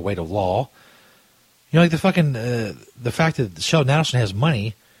carries the weight of law. You know, like the fact that Sheldon Adelson has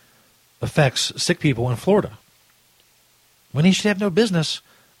money affects sick people in Florida when he should have no business.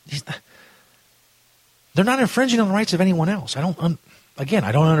 They're not infringing on the rights of anyone else. I don't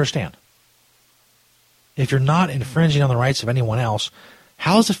understand. If you're not infringing on the rights of anyone else,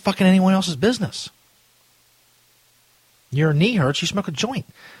 how is it fucking anyone else's business? Your knee hurts, you smoke a joint.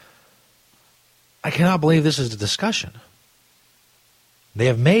 I cannot believe this is a discussion. They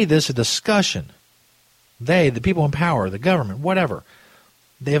have made this a discussion. They, the people in power, the government, whatever,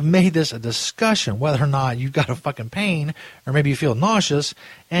 they have made this a discussion whether or not you've got a fucking pain or maybe you feel nauseous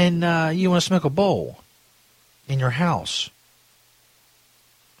and you want to smoke a bowl in your house.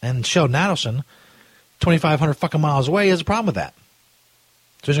 And Sheldon Adelson, 2,500 fucking miles away, has a problem with that.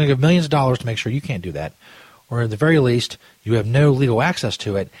 So he's going to give millions of dollars to make sure you can't do that. Or at the very least, you have no legal access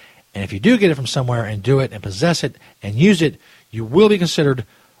to it. And if you do get it from somewhere and do it and possess it and use it, you will be considered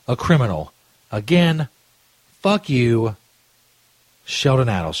a criminal. Again, fuck you, Sheldon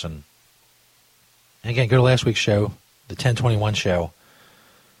Adelson. And again, go to last week's show, the 1021 show.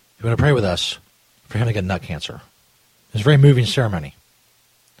 If you want to pray with us for him to get nut cancer. It was a very moving ceremony,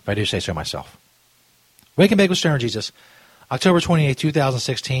 if I do say so myself. Wake and Bake with Stoner Jesus, October 28,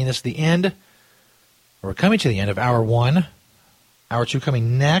 2016. This is the end. We're coming to the end of Hour 1. Hour 2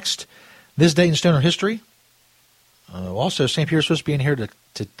 coming next. This day in Stoner history. Also, St. Peter's supposed to be in here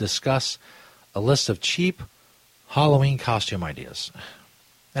to discuss a list of cheap Halloween costume ideas.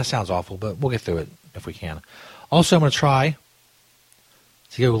 That sounds awful, but we'll get through it if we can. Also, I'm going to try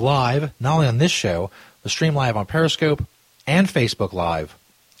to go live, not only on this show, but stream live on Periscope and Facebook Live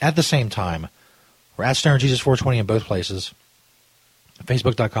at the same time. We're at Stoner Jesus 420 in both places.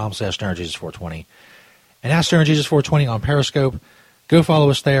 Facebook.com/Stoner Jesus 420. And at Stoner Jesus 420 on Periscope. Go follow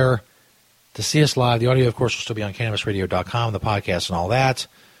us there to see us live. The audio, of course, will still be on CannabisRadio.com, the podcast and all that.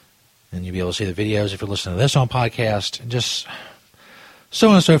 And you'll be able to see the videos if you're listening to this on podcast. And just so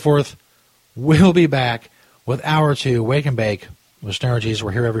on and so forth. We'll be back with Hour 2, Wake and Bake with Stoner Jesus.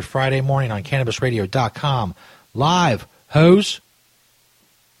 We're here every Friday morning on CannabisRadio.com. Live, hoes.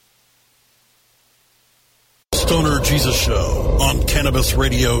 Stoner Jesus Show on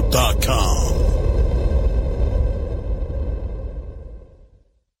CannabisRadio.com.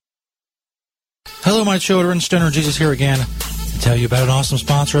 Hello, my children. Stoner Jesus here again to tell you about an awesome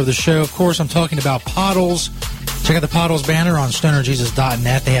sponsor of the show. Of course, I'm talking about Pottles. Check out the Pottles banner on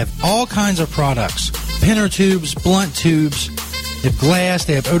stonerjesus.net. They have all kinds of products. Pinner tubes, blunt tubes. They have glass.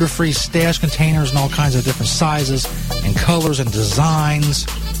 They have odor-free stash containers in all kinds of different sizes and colors and designs.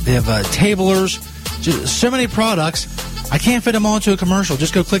 They have tablers. Just so many products. I can't fit them all into a commercial.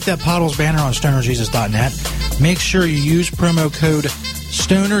 Just go click that Pottles banner on stonerjesus.net. Make sure you use promo code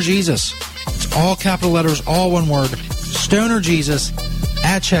Stoner Jesus. It's all capital letters, all one word. Stoner Jesus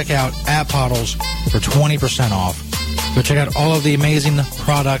at checkout at Pottles for 20% off. Go check out all of the amazing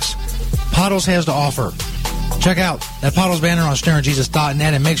products Pottles has to offer. Check out that Pottles banner on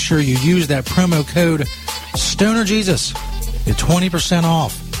stonerjesus.net and make sure you use that promo code StonerJesus. Get 20%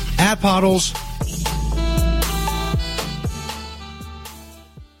 off at Pottles.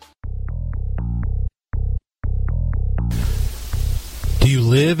 Do you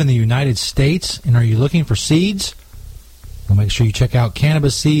live in the United States and are you looking for seeds? Well, make sure you check out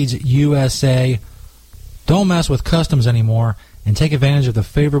Cannabis Seeds USA. Don't mess with customs anymore and take advantage of the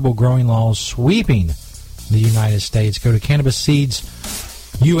favorable growing laws sweeping the United States. Go to Cannabis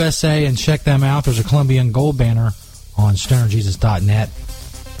Seeds USA and check them out. There's a Colombian gold banner on stonerjesus.net.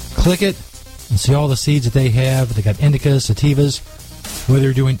 Click it and see all the seeds that they have. They got indicas, sativas. Whether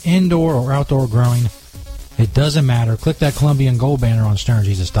you're doing indoor or outdoor growing, it doesn't matter. Click that Colombian gold banner on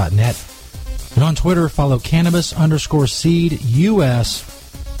stonerjesus.net. And on Twitter, follow Cannabis_Seed US.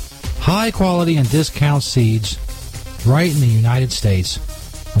 High quality and discount seeds right in the United States.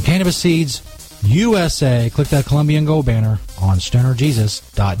 On Cannabis Seeds USA, click that Colombian gold banner on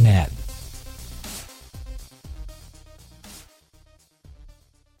stonerjesus.net.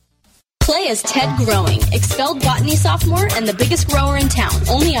 Play as Ted Growing, expelled botany sophomore and the biggest grower in town,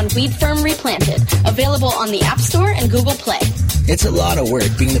 only on Weed Firm Replanted. Available on the App Store and Google Play. It's a lot of work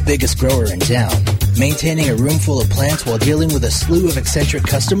being the biggest grower in town. Maintaining a room full of plants while dealing with a slew of eccentric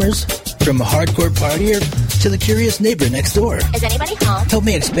customers? From a hardcore partier to the curious neighbor next door. Is anybody home? Help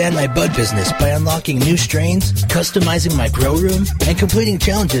me expand my bud business by unlocking new strains, customizing my grow room, and completing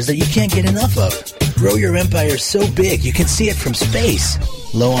challenges that you can't get enough of. Grow your empire so big you can see it from space.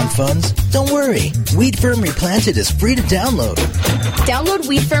 Low on funds? Don't worry. Weed Firm Replanted is free to download. Download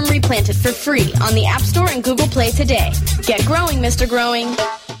Weed Firm Replanted for free on the App Store and Google Play today. Get growing, Mr. Growing.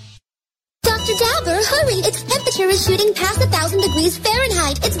 Dr. Dabber, hurry! Its temperature is shooting past 1,000 degrees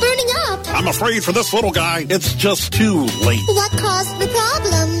Fahrenheit. It's burning up. I'm afraid for this little guy, it's just too late. What caused the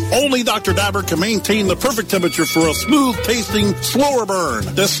problem? Only Dr. Dabber can maintain the perfect temperature for a smooth-tasting, slower burn.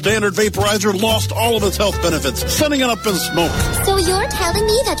 This standard vaporizer lost all of its health benefits, sending it up in smoke. So you're telling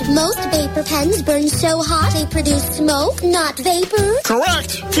me that most vapor pens burn so hot they produce smoke, not vapor?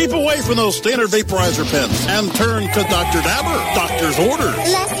 Correct! Keep away from those standard vaporizer pens and turn to Dr. Dabber. Doctor's orders.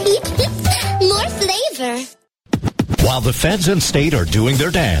 Less heat, more flavor. While the feds and state are doing their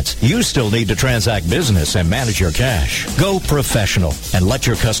dance, you still need to transact business and manage your cash. Go professional and let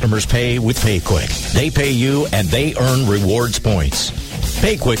your customers pay with PayQuick. They pay you and they earn rewards points.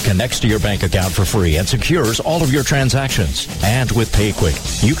 PayQuick connects to your bank account for free and secures all of your transactions. And with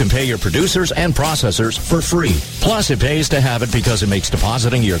PayQuick, you can pay your producers and processors for free. Plus, it pays to have it because it makes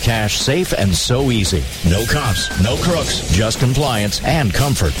depositing your cash safe and so easy. No cops, no crooks, just compliance and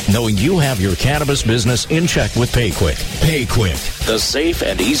comfort, knowing you have your cannabis business in check with PayQuick. PayQuick, the safe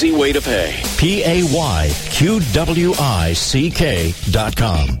and easy way to pay.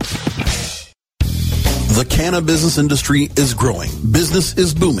 PayQuick.com. The cannabis industry is growing. Business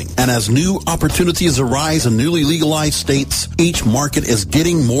is booming. And as new opportunities arise in newly legalized states, each market is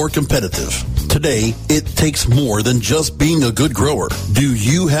getting more competitive. Today, it takes more than just being a good grower. Do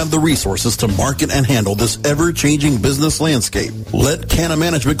you have the resources to market and handle this ever-changing business landscape? Let Canna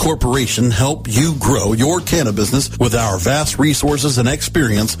Management Corporation help you grow your canna business with our vast resources and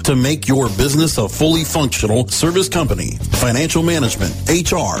experience to make your business a fully functional service company. Financial management,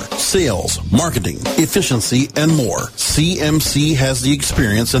 HR, sales, marketing, efficiency, and more. CMC has the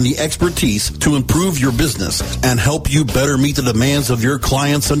experience and the expertise to improve your business and help you better meet the demands of your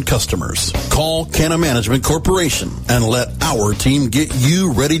clients and customers. Call Canna Management Corporation and let our team get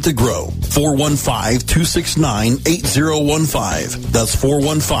you ready to grow. 415-269-8015. That's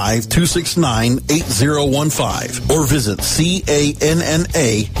 415-269-8015. Or visit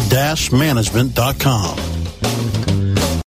canna-management.com.